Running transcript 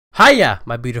Hiya,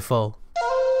 my beautiful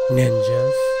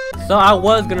ninjas. So I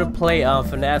was gonna play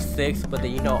FNAF 6, but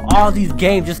then all these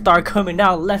games just start coming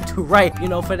out left to right.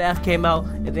 FNAF came out,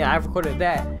 and then I recorded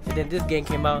that, and then this game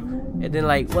came out, and then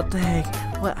like, what the heck?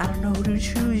 What? I don't know who to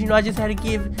choose. I just had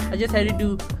to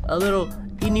do a little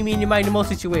eeny meeny miny mo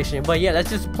situation. But yeah, let's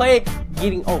just play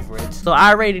getting over it. So I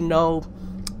already know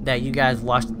that you guys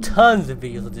watched tons of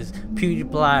videos of this.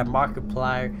 PewDiePie,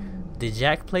 Markiplier. Did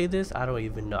Jack play this? I don't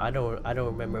even know. I don't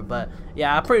remember. But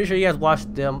yeah, I'm pretty sure you guys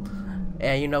watched them.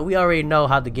 And we already know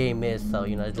how the game is, so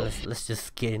let's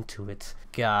just get into it.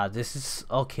 God, this is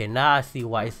okay. Now I see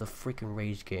why it's a freaking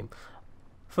rage game.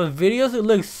 For videos, it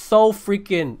looks so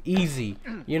freaking easy.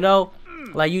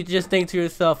 Like you just think to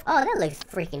yourself, oh, that looks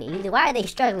freaking easy. Why are they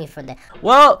struggling for that?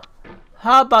 Well,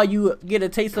 how about you get a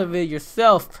taste of it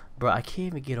yourself, bro? I can't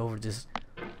even get over this.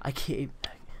 I can't.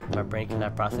 My brain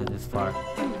cannot process this far.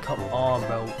 Come on,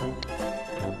 bro.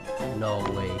 No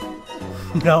way.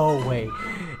 No way.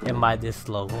 Am I this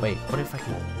slow? Wait, what if I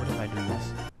do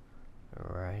this?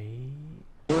 Right.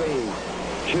 3,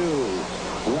 2,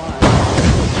 1.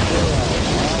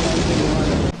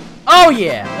 Oh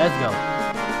yeah, let's go.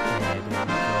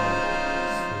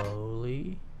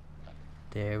 Slowly.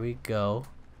 There we go.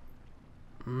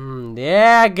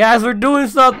 Yeah, guys, we're doing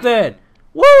something.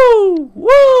 Woo!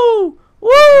 Woo!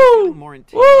 Woo! More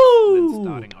intense Woo! than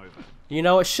starting over. You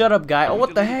know what? Shut up, guy. Oh,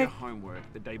 what the heck? Homework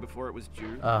the day before it was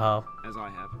due, Uh-huh. as I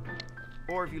have.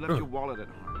 Or if you left your wallet at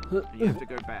home, and you have to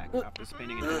go back after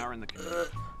spending an hour in the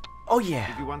commute. Oh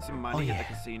yeah. If you won some money at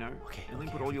the casino, and then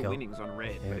put all your go. winnings on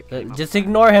red. but it came up Just blank.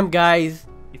 ignore him, guys.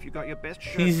 If you got your best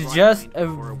shirt He's bright just green a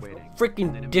before wedding, and then freaking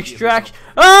immediately distraction.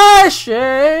 got Ah, into an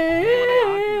shit!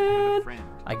 argument with a friend,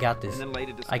 I got this. and then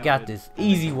later I got discovered this. that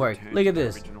Easy they work. returned Look at to their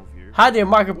this. original view. How did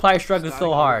Markiplier struggle so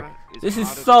Starting hard? over is This is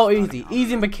harder so than easy. starting over.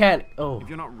 Easy mechanic. Oh, If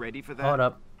you're not ready for that, hold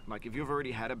up. like if you've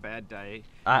already had a bad day,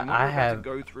 I then what you're about to have.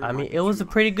 go through I mean, might be it was too a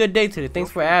pretty much. good day today. Thanks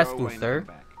Feel for free to go asking, away and sir.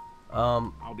 come back.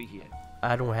 I'll be here.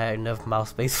 I don't have enough mouse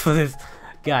space for this,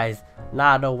 guys.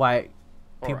 Now I know why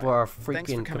people are Thanks for freaking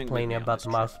coming with complaining me on about this the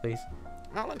trip. mouse space.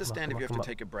 I'll understand if you come have on. to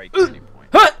take a break at any point.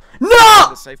 Huh? Find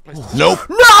No! a safe place to Nope. stop.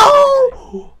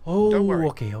 No! Oh, Don't worry.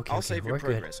 okay. I'll save your We're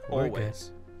good. progress We're good.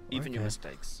 always, even your good.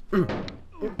 mistakes.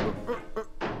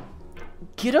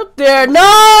 Get up there!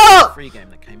 No! Free game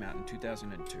that came out in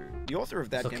 2002. The author of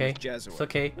that It's game okay. is Jazzoid, It's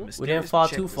okay. a We didn't mysterious fall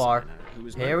Czech too far. designer who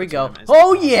was known Here at we the go. time as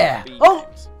Oh the father of yeah! B Oh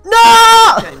games.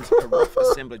 no! Games are rough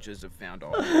assemblages of found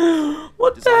objects.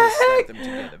 What the Designers slap heck? them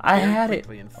together I very had it.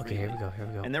 quickly and Okay, here we freely. go. Here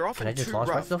we go. And they're Can often I just too launch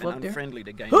rough myself and up there? unfriendly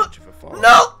to gain Huh? much of a following.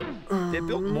 No! They're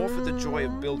built more for the joy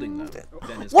of building them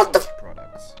than as What the polished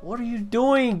products. What are you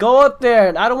doing? Go up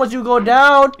there! I don't want you to go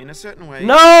down. In a certain way,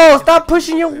 No! it's Stop like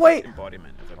pushing the your perfect weight.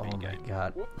 embodiment of a Oh B my game.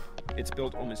 god. It's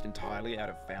built almost entirely out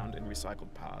of found and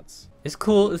recycled parts. It's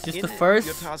cool. It's just In the it, first.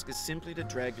 Your task is simply to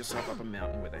drag yourself up a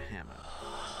mountain with a hammer.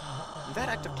 That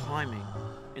act of climbing,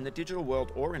 in the digital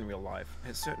world or in real life,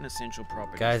 has certain essential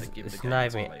properties Guys, that give the it's game not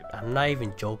its even. flavor. I'm not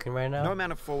even joking right No now.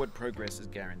 amount of forward progress is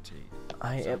guaranteed.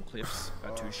 I Some am. cliffs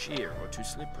are too sheer or too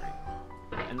slippery,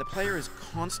 and the player is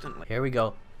constantly Here we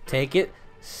go. Take it.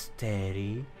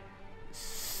 Steady.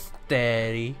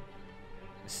 Steady.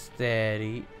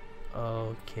 Steady.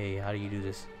 Okay, how do you do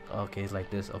this? Okay, it's like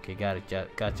this. Okay, got it.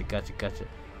 Gotcha.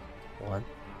 1,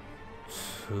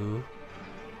 2,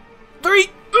 3.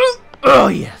 Oh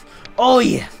yes. Oh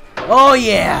yes. Oh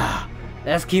yeah.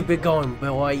 Let's keep it going,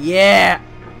 boy. Yeah.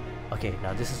 Okay,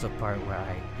 now this is the part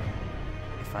where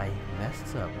if I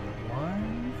mess up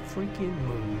one freaking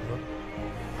move,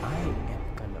 I am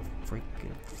gonna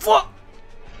freaking fuck.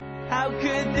 How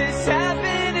could this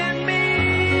happen to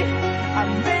me? I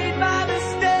made my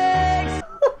mistakes.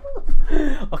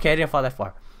 Okay, I didn't fall that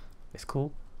far. It's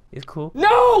cool. It's cool.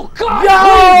 No! God!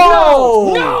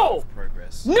 Yo! Please, no!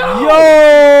 progress. No!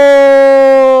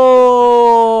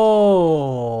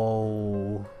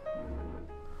 Yo!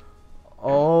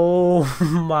 Oh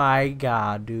my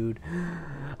god, dude.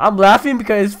 I'm laughing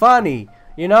because it's funny.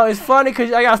 It's funny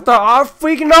because I gotta start all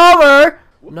freaking over.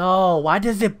 No, why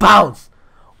does it bounce?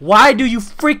 Why do you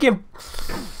freaking...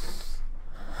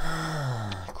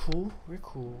 Cool, we're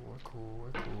cool, we're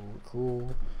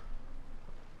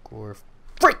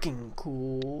freaking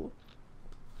cool.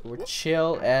 We're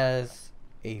chill as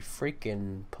a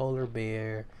freaking polar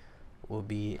bear will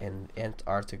be in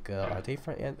Antarctica. Are they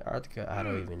from Antarctica? I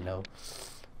don't even know.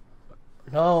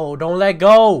 No, don't let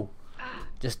go.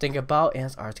 Just think about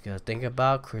Antarctica. Think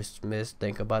about Christmas.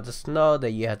 Think about the snow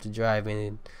that you have to drive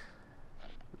in.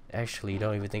 Actually,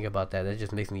 don't even think about that. That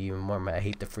just makes me even more mad. I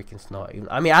hate the freaking snow.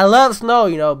 I mean, I love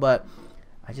snow, but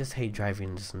I just hate driving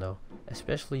in the snow.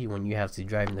 Especially when you have to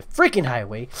drive in the freaking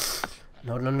highway.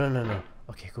 No, no, no, no, no.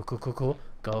 Okay, cool, cool, cool, cool.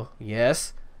 Go.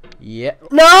 Yes. Yeah.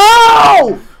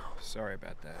 No! Sorry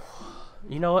about that.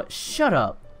 You know what? Shut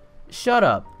up. Shut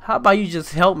up. How about you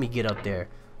just help me get up there?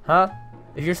 Huh?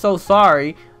 If you're so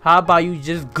sorry, how about you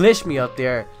just glitch me up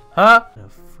there? Huh? The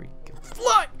freaking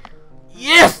fly.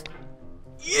 Yes!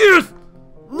 Yes!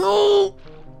 No!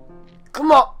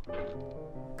 Come on.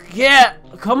 Yeah.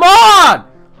 Come on!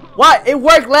 What? It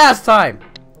worked last time.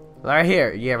 Right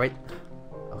here. Yeah, right.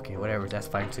 Okay, whatever. That's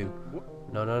fine too.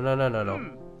 No, no, no, no, no, no.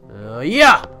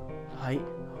 Yeah!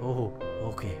 Oh,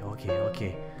 okay, okay,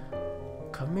 okay.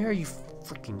 Come here, you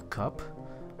freaking cup.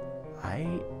 I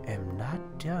am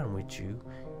not done with you.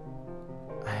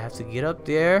 I have to get up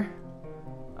there.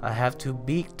 I have to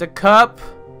beat the cup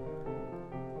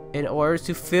in order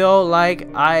to feel like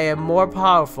I am more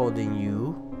powerful than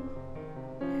you.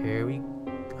 Here we go.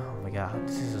 Oh my god,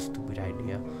 this is a stupid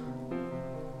idea.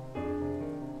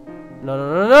 No,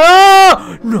 no, no,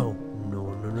 no! No,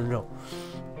 no, no, no, no.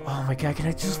 Oh my god, can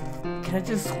I just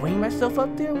swing myself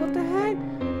up there? What the heck?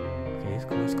 Okay, it's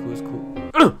cool, it's cool, it's cool.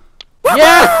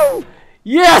 Yes!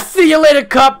 Yes! See you later,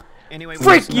 cup! Anyway,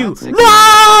 Freak you!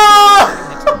 No!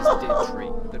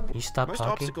 Can you stop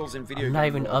talking? I'm not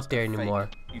even up there anymore.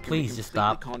 Please just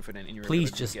stop.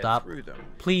 Please just stop.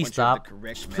 Please stop.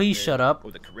 Please shut up.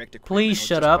 Please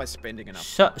shut up.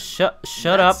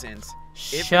 Shut up.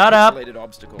 Shut up.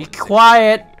 Be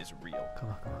quiet. Come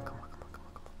on, come on, come on,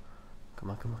 come on, come on, come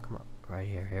on, come on, come on. Right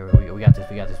here, here we got this,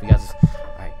 we got this, we got this.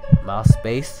 Alright, mouse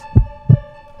space.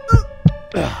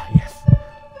 Yes.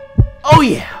 Oh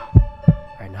yeah.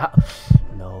 Alright, now.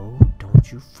 No,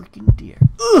 don't you freaking dare.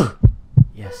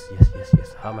 Yes, yes, yes,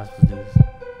 yes. How am I supposed to do this?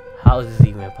 How is this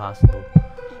even possible?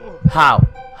 How?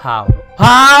 How?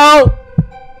 How?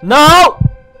 No!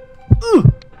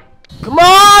 Come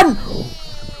on!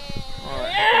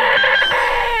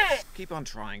 Keep on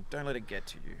trying. Don't let it get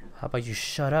to you. How about you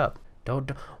shut up?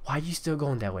 Don't. Why are you still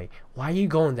going that way? Why are you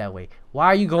going that way? Why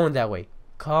are you going that way?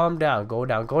 Calm down. Go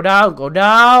down. Go down. Go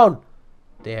down.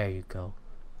 There you go.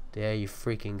 There you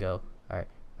freaking go. Alright.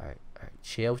 Alright. Alright.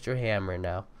 Chill with your hammer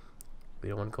now. We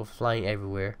don't want to go flying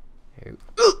everywhere. Here.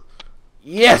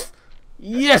 Yes!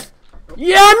 Yes!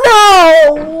 Yeah,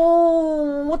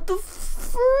 no! What the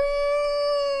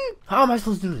freak? How am I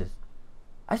supposed to do this?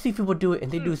 I see people do it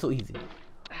and they do it so easy.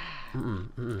 Oh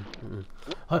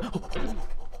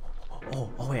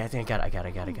wait, I think I got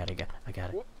it.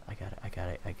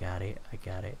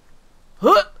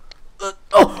 Huh?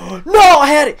 Oh no, I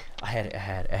had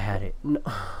it. No.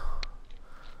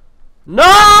 No!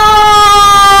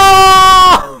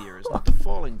 Failure is not the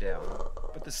falling down,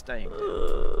 but the staying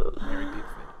down. Mary Pickford.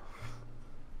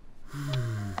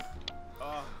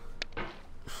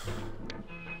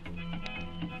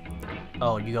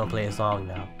 Oh, you gonna play a song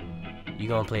now. You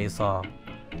gonna play a song.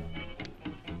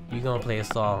 You gonna play a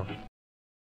song.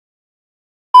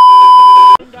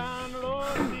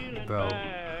 Bro,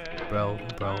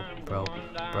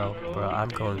 I'm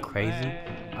going crazy.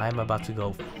 I'm about to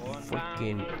go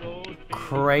freaking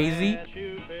crazy.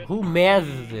 Who mans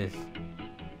is this?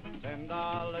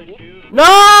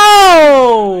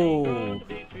 No!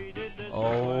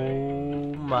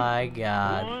 Oh my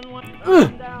god.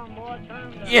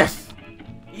 Yes!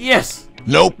 Yes!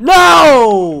 Nope.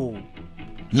 No!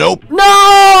 Nope.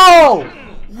 No!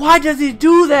 Why does he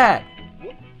do that?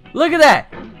 Look at that.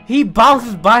 He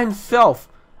bounces by himself.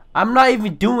 I'm not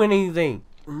even doing anything.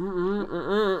 Why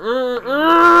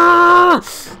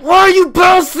are you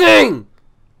bouncing?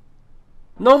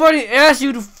 Nobody asked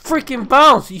you to freaking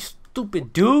bounce, you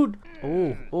stupid dude.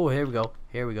 Oh, here we go.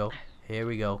 Here we go. Here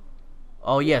we go.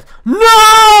 Oh, yes.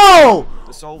 No!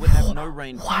 The soul would have no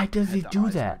rain. Why does he do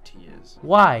that? Tears.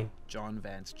 Why? John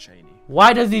Vance Cheney.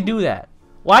 Why does he do that?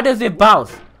 Why does it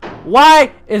bounce?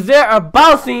 Why is there a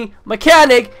bouncing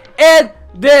mechanic in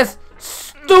this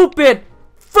stupid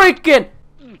freaking...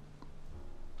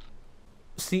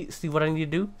 See what I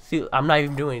need to do? See, I'm not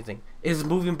even doing anything. It's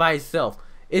moving by itself.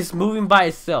 It's moving by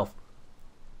itself.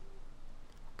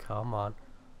 Come on.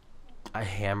 A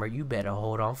hammer, you better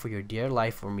hold on for your dear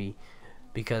life for me.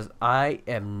 Because I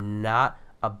am not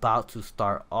about to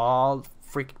start all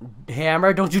freaking...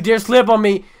 Hammer, don't you dare slip on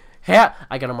me.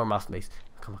 I got no more mouse space.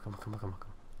 Come on.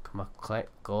 Come on, Clay.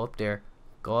 Go up there.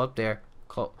 Go up there.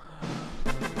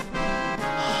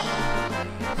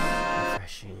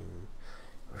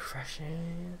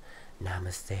 Refreshing.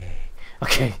 Namaste.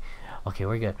 Okay,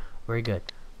 we're good. We're good.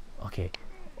 Okay.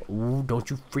 Ooh, don't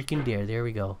you freaking dare. There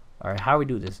we go. Alright, how do we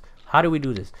do this? How do we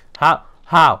do this? How?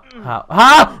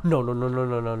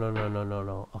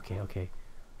 No. Okay.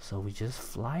 So we just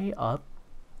fly up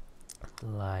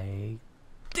like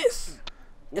this.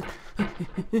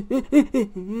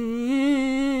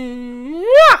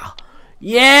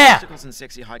 Yeah! Obstacles and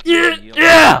sexy hiking are real,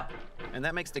 Yeah! and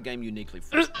that makes the game uniquely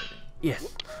frustrating. Yes.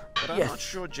 But I'm not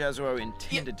sure Jazzuo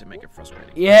intended to make it frustrating.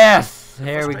 Yes!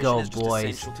 Here we go, Frustration is just boys.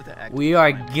 essential to the act We of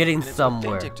are climbing, getting and it's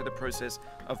somewhere. authentic to the process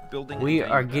of building and We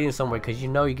gaining are value. getting somewhere, because you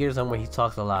know you're getting somewhere. He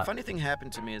talks a A lot. funny thing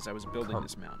happened to me as I was building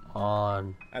this mountain.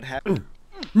 On. I'd have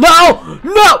No!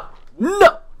 No! No!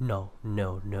 No! No,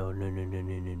 no, no, no, no, no, no,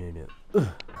 no, no, no.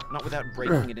 not without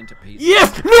breaking it into pieces.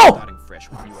 Yes! and No! Starting fresh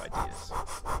with new ideas.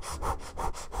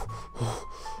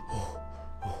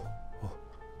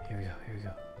 Here we go, here we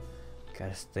go.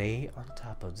 Gotta stay on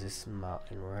top of this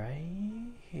mountain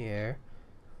right here.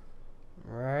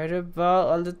 Right about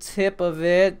on the tip of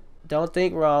it. Don't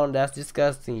think wrong. That's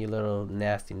disgusting, you little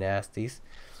nasty nasties.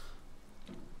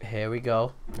 Here we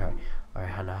go. Alright.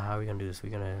 Alright, now how are we gonna do this? We're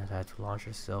gonna have to launch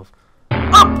ourselves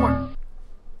upward.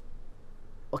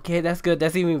 Okay, that's good.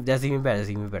 That's even better. That's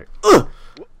even better.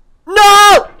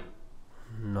 No!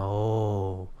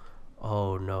 No.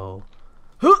 Oh no.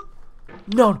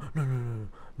 No, no, no, no,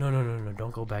 no, no, no, no.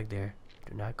 Don't go back there.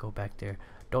 Do not go back there.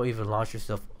 Don't even launch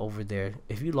yourself over there.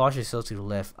 If you launch yourself to the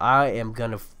left, I am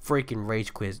gonna freaking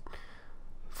rage quit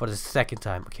for the second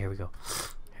time. Okay, here we go.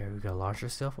 Here we go. Launch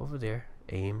yourself over there.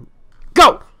 Aim.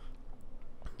 Go!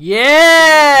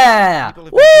 Yeah! People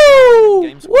have Woo!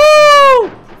 been thinking that games Woo!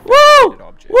 were Woo!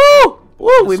 objects, Woo! Woo!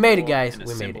 We explored made it, guys. and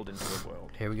We made it. assembled into a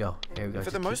world. Here we go. Here we go. And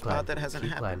for Just the keep most part, climbing. that hasn't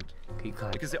Keep happened. climbing. Keep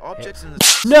climbing. Because the objects in the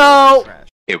No! trash.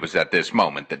 It was at this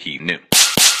moment that he knew.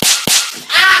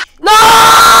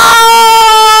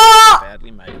 No!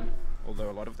 Badly made, although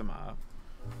a lot of them are.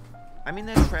 I mean,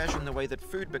 they're trash in the way that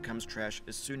food becomes trash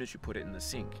as soon as you put it in the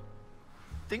sink.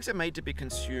 Things are made to be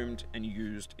consumed and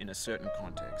used in a certain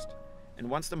context, and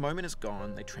once the moment is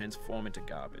gone, they transform into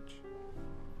garbage.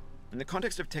 In the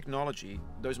context of technology,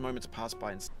 those moments pass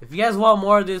by and If you guys want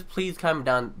more of this, please comment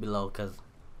down below, cause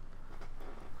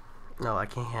no, I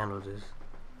can't handle this.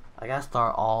 I gotta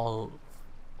start all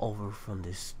over from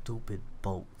this stupid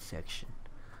boat section.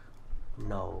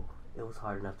 No, it was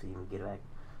hard enough to even get back.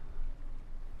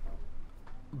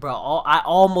 Bro, I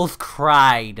almost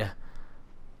cried.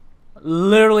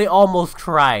 Literally almost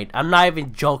cried. I'm not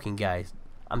even joking, guys.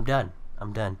 I'm done.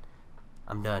 I'm done.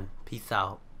 I'm done. Peace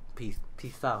out. Peace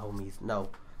out, homies. No.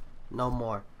 No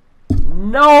more.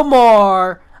 No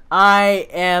more. I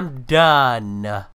am done.